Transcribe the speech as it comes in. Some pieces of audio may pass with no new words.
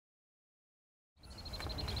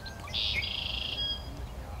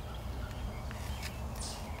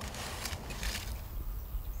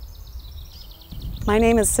My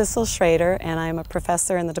name is Sissel Schroeder, and I'm a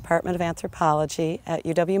professor in the Department of Anthropology at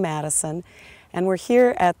UW-Madison, and we're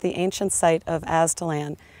here at the ancient site of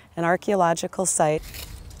Aztalan, an archaeological site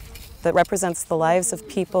that represents the lives of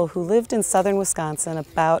people who lived in southern Wisconsin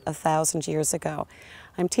about 1,000 years ago.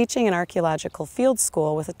 I'm teaching an archaeological field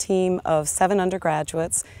school with a team of 7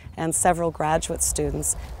 undergraduates and several graduate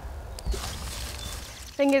students.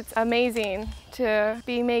 I think it's amazing to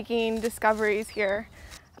be making discoveries here.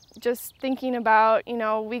 Just thinking about,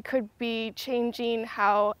 we could be changing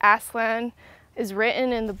how Aztalan is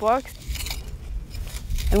written in the books.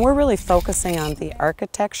 And we're really focusing on the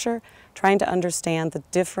architecture, trying to understand the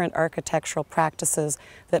different architectural practices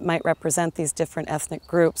that might represent these different ethnic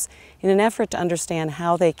groups in an effort to understand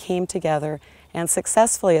how they came together and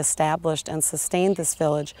successfully established and sustained this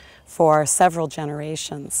village for several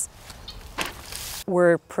generations.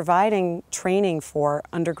 We're providing training for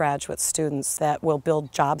undergraduate students that will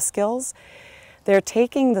build job skills. They're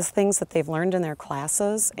taking the things that they've learned in their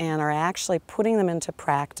classes and are actually putting them into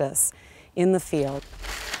practice in the field.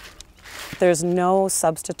 There's no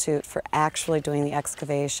substitute for actually doing the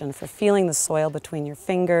excavation, for feeling the soil between your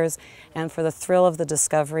fingers, and for the thrill of the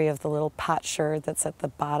discovery of the little potsherd that's at the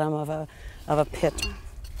bottom of a pit.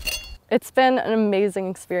 It's been an amazing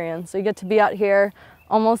experience. We get to be out here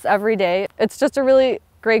almost every day. It's just a really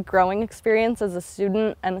great growing experience as a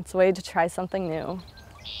student, and it's a way to try something new.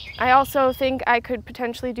 I also think I could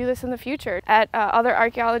potentially do this in the future at other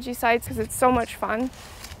archaeology sites because it's so much fun.